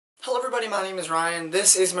Hello everybody, my name is Ryan.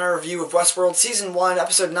 This is my review of Westworld Season 1,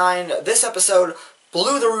 Episode 9. This episode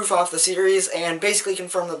blew the roof off the series and basically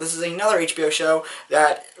confirmed that this is another HBO show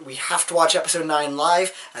that we have to watch Episode 9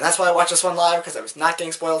 live, and that's why I watched this one live, because I was not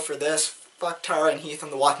getting spoiled for this. Fuck Tara and Heath on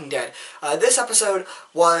The Walking Dead. This episode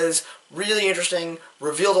was really interesting,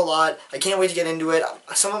 revealed a lot. I can't wait to get into it.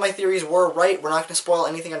 Some of my theories were right. We're not going to spoil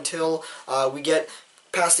anything until we get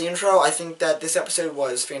past the intro. I think that this episode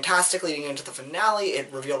was fantastic leading into the finale.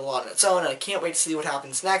 It revealed a lot on its own, and I can't wait to see what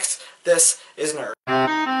happens next. This is Nerd.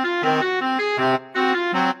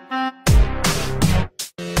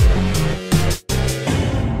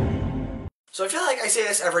 So I feel like I say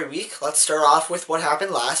this every week. Let's start off with what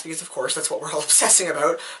happened last, because of course that's what we're all obsessing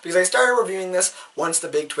about, because I started reviewing this once the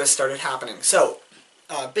big twist started happening. So,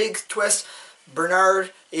 big twist.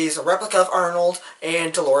 Bernard is a replica of Arnold,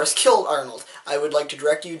 and Dolores killed Arnold. I would like to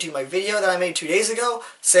direct you to my video that I made 2 days ago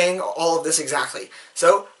saying all of this exactly.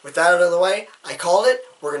 So, with that out of the way, I called it.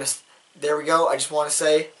 There we go. I just want to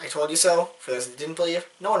say, I told you so, for those that didn't believe.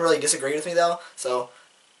 No one really disagreed with me though, so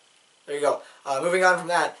there you go. Moving on from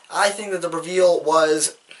that, I think that the reveal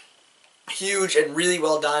was huge and really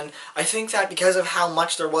well done. I think that because of how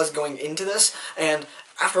much there was going into this, and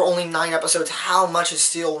after only 9 episodes, how much is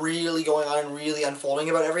still really going on and really unfolding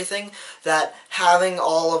about everything, that having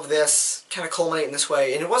all of this kind of culminate in this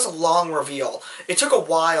way, and it was a long reveal. It took a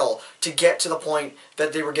while to get to the point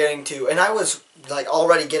that they were getting to, and I was like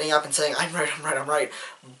already getting up and saying, I'm right,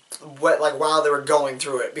 while they were going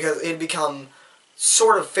through it, because it had become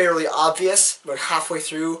sort of fairly obvious about halfway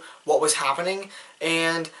through what was happening,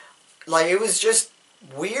 and like it was just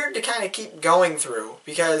weird to kind of keep going through,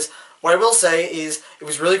 because what I will say is it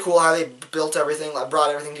was really cool how they built everything, like brought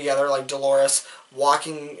everything together, like Dolores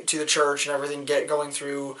walking to the church and everything, going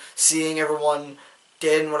through, seeing everyone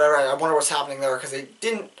dead and whatever. I wonder what's happening there, because they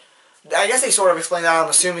didn't, I guess they sort of explained that. I'm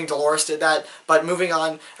assuming Dolores did that, but moving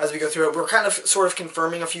on as we go through it, we're kind of sort of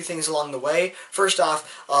confirming a few things along the way. First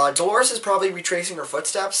off, Dolores is probably retracing her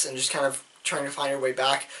footsteps and just kind of trying to find her way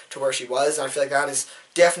back to where she was, and I feel like that is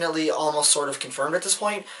definitely almost sort of confirmed at this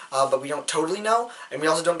point, but we don't totally know, and we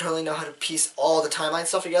also don't totally know how to piece all the timeline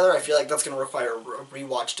stuff together. I feel like that's going to require a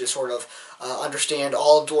rewatch to sort of understand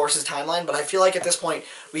all of Dolores' timeline, but I feel like at this point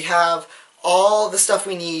we have all the stuff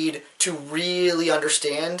we need to really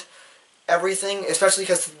understand everything, especially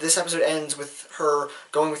because this episode ends with her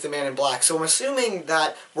going with the Man in Black. So I'm assuming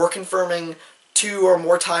that we're confirming 2 or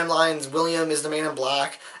more timelines. William is the Man in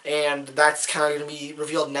Black, and that's kind of going to be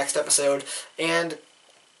revealed next episode. And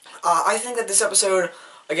I think that this episode,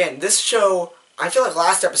 again, this show, I feel like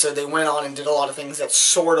last episode they went on and did a lot of things that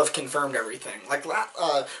sort of confirmed everything. Like when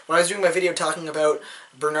I was doing my video talking about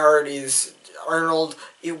Bernard is Arnold,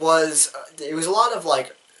 it was a lot of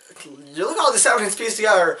like, you look at all this evidence pieced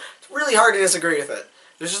together, it's really hard to disagree with it.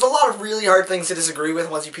 There's just a lot of really hard things to disagree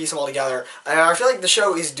with once you piece them all together. And I feel like the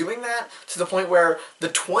show is doing that to the point where the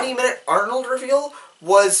 20-minute Arnold reveal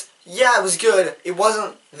was, yeah, it was good. It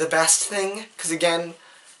wasn't the best thing, because again,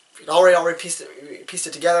 we'd already pieced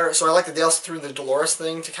it together. So I like that they also threw the Dolores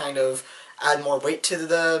thing to kind of add more weight to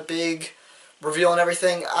the big reveal and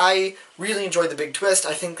everything. I really enjoyed the big twist.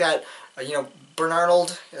 I think that,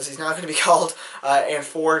 Bernard, as he's now going to be called, and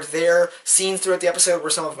Ford, their scenes throughout the episode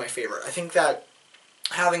were some of my favorite. I think that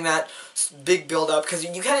having that big build-up, because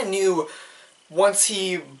you kind of knew once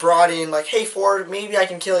he brought in, like, hey Ford, maybe I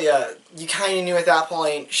can kill you, you kind of knew at that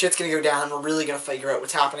point, shit's going to go down, we're really going to figure out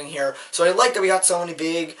what's happening here. So I like that we got so many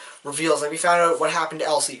big reveals. Like, we found out what happened to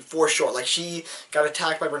Elsie, for sure. Like, she got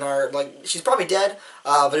attacked by Bernard. Like, she's probably dead,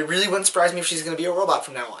 but it really wouldn't surprise me if she's going to be a robot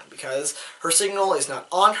from now on, because her signal is not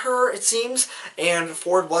on her, it seems, and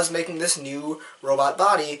Ford was making this new robot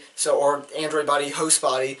body, or android body, host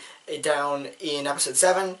body, down in episode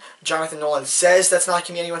 7. Jonathan Nolan says that's not going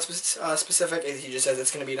to be anyone specific. He just says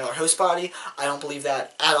it's going to be another host body. I don't believe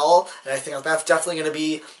that at all, and I think that's definitely going to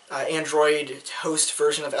be android host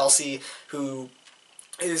version of Elsie, who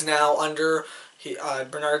is now under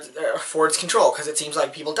Ford's control, because it seems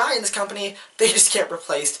like people die in this company, they just get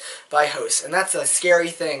replaced by hosts, and that's a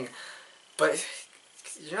scary thing, but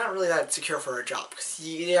you're not really that secure for a job, because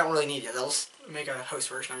you don't really need it. They'll make a host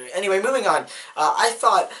version of it. Anyway, moving on. I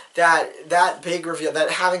thought that big reveal,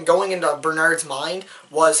 that going into Bernard's mind,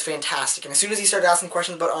 was fantastic. And as soon as he started asking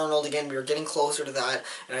questions about Arnold, again, we were getting closer to that,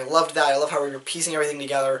 and I loved that. I love how we were piecing everything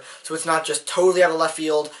together, so it's not just totally out of left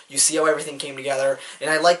field. You see how everything came together,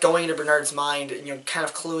 and I like going into Bernard's mind, kind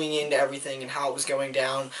of cluing into everything and how it was going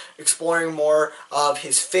down, exploring more of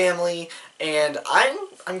his family, and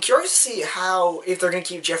I'm curious to see if they're going to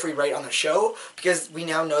keep Jeffrey Wright on the show, because we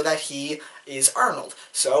now know that he is Arnold.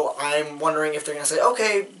 So I'm wondering if they're going to say,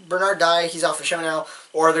 okay, Bernard died, he's off the show now,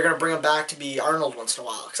 or they're going to bring him back to be Arnold once in a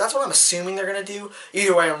while. Because that's what I'm assuming they're going to do.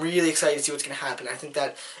 Either way, I'm really excited to see what's going to happen. I think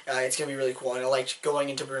that it's going to be really cool, and I like going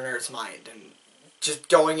into Bernard's mind, and just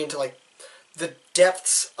going into, like, the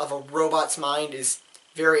depths of a robot's mind is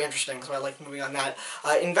very interesting, so I like moving on that.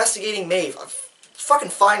 Investigating Maeve. Fucking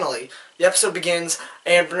finally, the episode begins,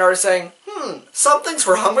 and Bernard is saying, something's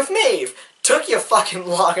wrong with Maeve. Took you fucking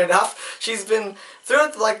long enough. She's been,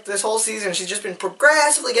 throughout, like, this whole season, she's just been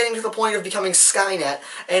progressively getting to the point of becoming Skynet,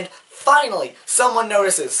 and finally, someone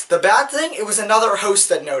notices. The bad thing, it was another host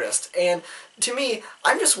that noticed, and to me,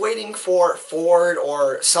 I'm just waiting for Ford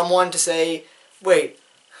or someone to say, wait,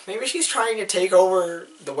 maybe she's trying to take over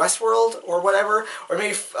the Westworld or whatever, or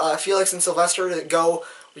maybe Felix and Sylvester to go,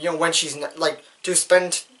 when she's not, like, to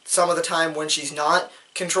spend some of the time when she's not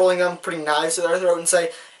controlling them, putting knives to their throat and say,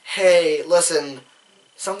 hey, listen,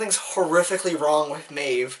 something's horrifically wrong with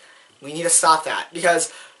Maeve. We need to stop that.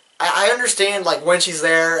 Because I understand, like, when she's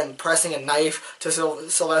there and pressing a knife to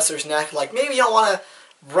Sylvester's neck, like, maybe you don't want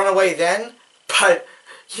to run away then, but,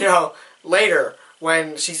 later,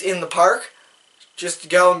 when she's in the park, just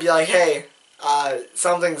go and be like, hey,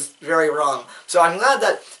 something's very wrong. So I'm glad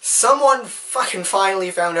that someone fucking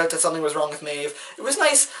finally found out that something was wrong with Maeve. It was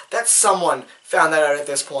nice that someone found that out at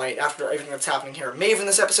this point after everything that's happening here. Maeve in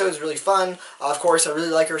this episode is really fun. Of course, I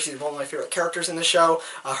really like her. She's one of my favorite characters in the show.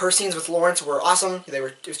 Her scenes with Lawrence were awesome. It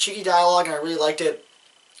was cheeky dialogue, and I really liked it.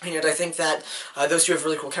 And I think that those two have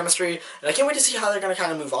really cool chemistry, and I can't wait to see how they're going to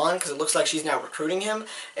kind of move on, because it looks like she's now recruiting him,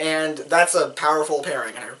 and that's a powerful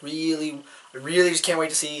pairing, and I really just can't wait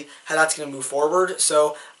to see how that's going to move forward.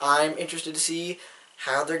 So I'm interested to see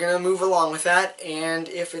how they're going to move along with that, and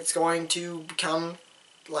if it's going to become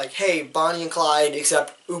like, hey, Bonnie and Clyde,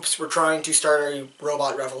 except, oops, we're trying to start a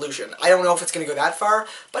robot revolution. I don't know if it's going to go that far,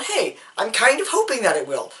 but hey, I'm kind of hoping that it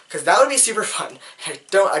will, because that would be super fun. I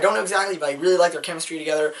don't know exactly, but I really like their chemistry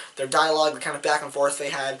together, their dialogue, the kind of back and forth they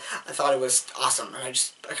had. I thought it was awesome, and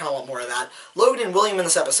I kind of want more of that. Logan and William in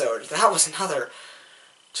this episode, that was another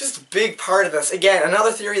just a big part of this. Again,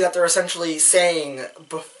 another theory that they're essentially saying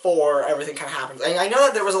before everything kind of happens. And I know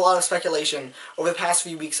that there was a lot of speculation over the past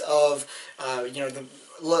few weeks of,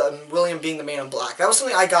 William being the Man in Black. That was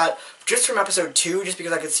something I got just from episode 2, just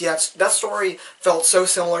because I could see that story felt so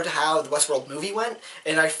similar to how the Westworld movie went,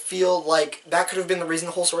 and I feel like that could have been the reason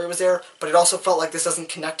the whole story was there, but it also felt like this doesn't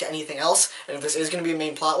connect to anything else, and if this is going to be a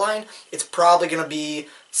main plot line, it's probably going to be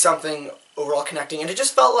something overall connecting, and it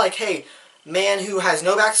just felt like, hey, man who has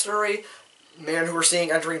no backstory, man who we're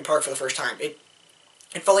seeing entering the park for the first time. It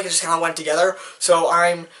felt like it just kind of went together, so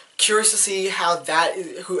I'm curious to see how that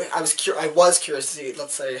is, I was curious to see,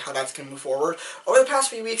 let's say, how that's going to move forward. Over the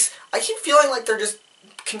past few weeks, I keep feeling like they're just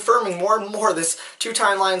confirming more and more this 2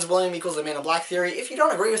 timelines, William equals the Man in Black theory. If you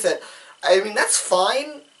don't agree with it, I mean, that's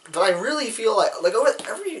fine, but I really feel like over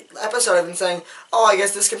every episode I've been saying, oh, I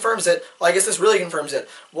guess this confirms it, well, I guess this really confirms it.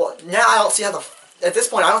 Well, now I don't see how at this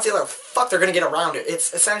point, I don't see how the fuck they're going to get around it.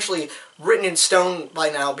 It's essentially written in stone by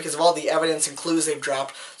now because of all the evidence and clues they've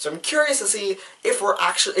dropped. So I'm curious to see if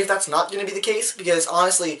that's not going to be the case, because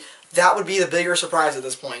honestly, that would be the bigger surprise at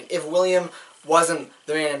this point, if William wasn't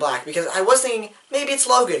the Man in Black. Because I was thinking, maybe it's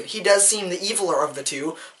Logan. He does seem the eviler of the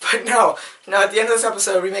two. But no, at the end of this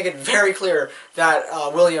episode, we make it very clear that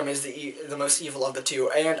William is the most evil of the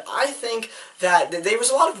two. And I think that there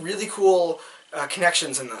was a lot of really cool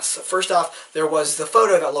connections in this. First off, there was the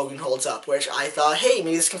photo that Logan holds up, which I thought, hey,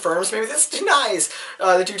 maybe this confirms, maybe this denies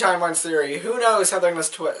the 2 timelines theory. Who knows how they're going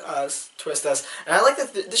to twist this. And I like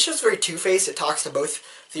that this show's very two-faced. It talks to both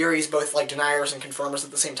theories, both like deniers and confirmers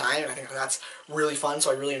at the same time, and I think that's really fun,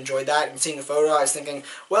 so I really enjoyed that. And seeing the photo, I was thinking,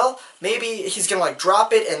 well, maybe he's going to like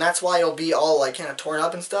drop it, and that's why it'll be all like kind of torn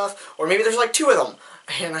up and stuff. Or maybe there's like 2 of them,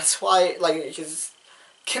 and that's why, like, his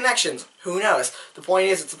connections. Who knows? The point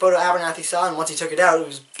is, it's a photo Abernathy saw, and once he took it out, it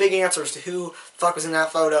was big answers to who the fuck was in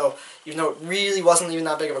that photo, even though it really wasn't even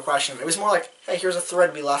that big of a question. It was more like, hey, here's a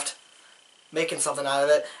thread we left, making something out of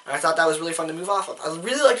it, and I thought that was really fun to move off of. I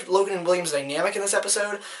really liked Logan and William's dynamic in this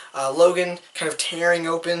episode. Logan kind of tearing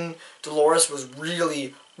open Dolores was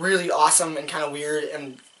really, really awesome and kind of weird,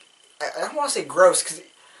 and I don't want to say gross, because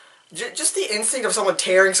just the instinct of someone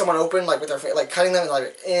tearing someone open, like with their face, like cutting them and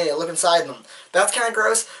like, look inside them. That's kind of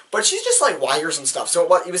gross, but she's just like wires and stuff, so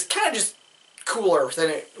it was kind of just cooler than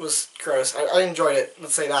it was gross. I enjoyed it,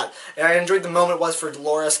 let's say that. And I enjoyed the moment it was for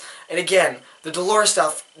Dolores. And again, the Dolores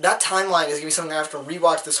stuff, that timeline is going to be something I have to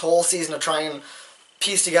rewatch this whole season to try and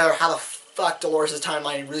piece together how the fuck Dolores'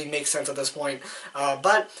 timeline really makes sense at this point.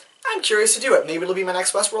 But I'm curious to do it. Maybe it'll be my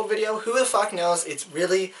next Westworld video. Who the fuck knows? It's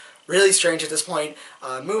really really strange at this point.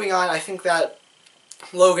 Moving on, I think that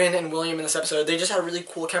Logan and William in this episode, they just had really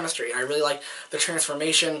cool chemistry. I really like the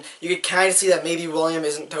transformation. You could kind of see that maybe William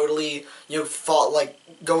isn't totally,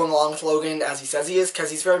 going along with Logan as he says he is, because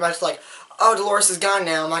he's very much like, oh, Dolores is gone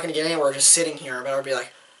now, I'm not going to get anywhere just sitting here. But I'll be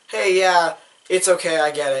like, hey, yeah, it's okay, I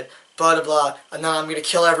get it, blah, blah, blah, and then I'm going to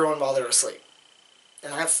kill everyone while they're asleep.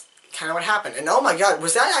 And that's kind of what happened. And oh my god,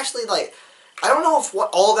 was that actually, I don't know if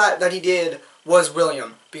all that he did was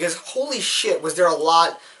William, because holy shit, was there a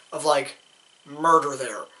lot of, murder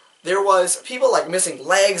there. There was people missing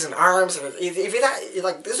legs and arms, and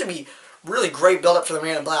this would be really great build up for the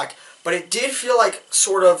Man in Black, but it did feel like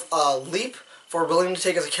sort of a leap for William to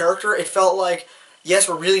take as a character. It felt like, yes,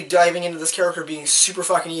 we're really diving into this character being super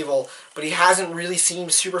fucking evil, but he hasn't really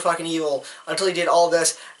seemed super fucking evil until he did all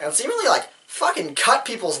this, and seemingly fucking cut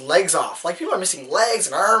people's legs off. People are missing legs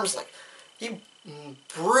and arms, he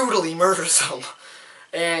brutally murders them.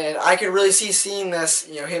 And I could really see seeing this,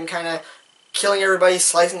 him kind of killing everybody,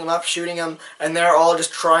 slicing them up, shooting them, and they're all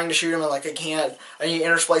just trying to shoot him and they can't. And you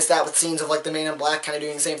intersplice that with scenes of the Man in Black kind of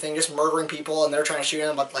doing the same thing, just murdering people, and they're trying to shoot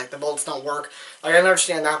him, but the bullets don't work. I don't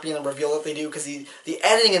understand that being the reveal that they do, because the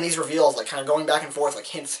editing in these reveals, kind of going back and forth,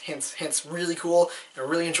 hints, hints, hints, really cool. I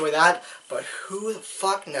really enjoy that, but who the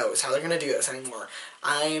fuck knows how they're gonna do this anymore?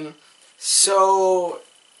 I'm so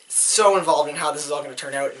involved in how this is all going to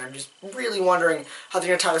turn out, and I'm just really wondering how they're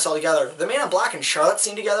going to tie this all together. The Man in Black and Charlotte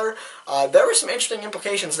scene together, there were some interesting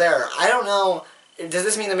implications there. I don't know, does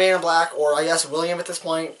this mean the Man in Black, or I guess William at this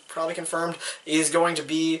point, probably confirmed, is going to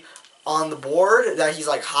be on the board, that he's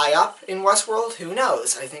high up in Westworld? Who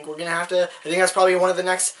knows? I think we're going to have to, I think that's probably one of the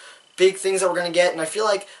next big things that we're going to get, and I feel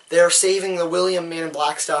like they're saving the William Man in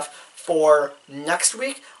Black stuff for next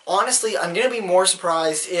week. Honestly, I'm going to be more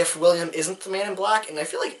surprised if William isn't the Man in Black, and I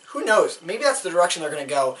feel like, who knows, maybe that's the direction they're going to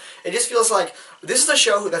go. It just feels like this is a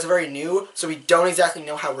show that's very new, so we don't exactly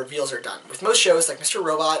know how reveals are done. With most shows, like Mr.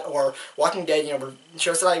 Robot or Walking Dead,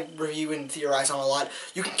 shows that I review and theorize on a lot,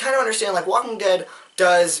 you can kind of understand, Walking Dead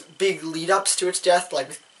does big lead-ups to its death,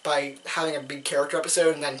 by having a big character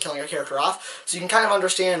episode and then killing a character off, so you can kind of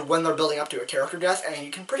understand when they're building up to a character death, and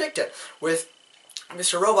you can predict it. With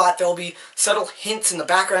Mr. Robot, there'll be subtle hints in the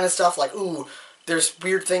background and stuff, ooh, there's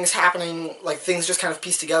weird things happening, things just kind of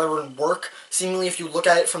piece together and work, seemingly if you look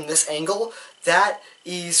at it from this angle. That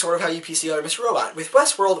is sort of how you piece together Mr. Robot. With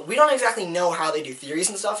Westworld, we don't exactly know how they do theories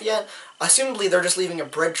and stuff yet. Assumably, they're just leaving a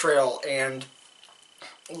bread trail, and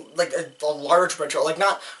a large bread trail,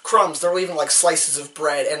 not crumbs, they're leaving slices of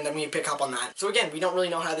bread, and then we pick up on that. So again, we don't really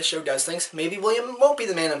know how this show does things. Maybe William won't be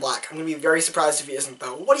the Man in Black. I'm going to be very surprised if he isn't,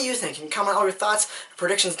 though. What do you think? You can comment all your thoughts,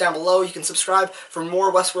 predictions down below. You can subscribe for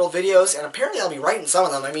more Westworld videos, and apparently I'll be right in some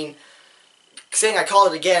of them. I mean, saying I call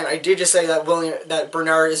it again, I did just say that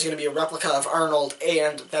Bernard is going to be a replica of Arnold,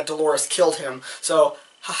 and that Dolores killed him. So,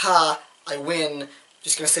 haha, I win.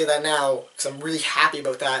 Just going to say that now, because I'm really happy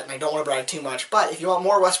about that, and I don't want to brag too much. But if you want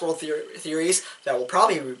more Westworld theories that will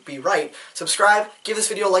probably be right, subscribe, give this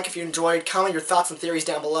video a like if you enjoyed, comment your thoughts and theories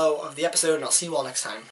down below of the episode, and I'll see you all next time.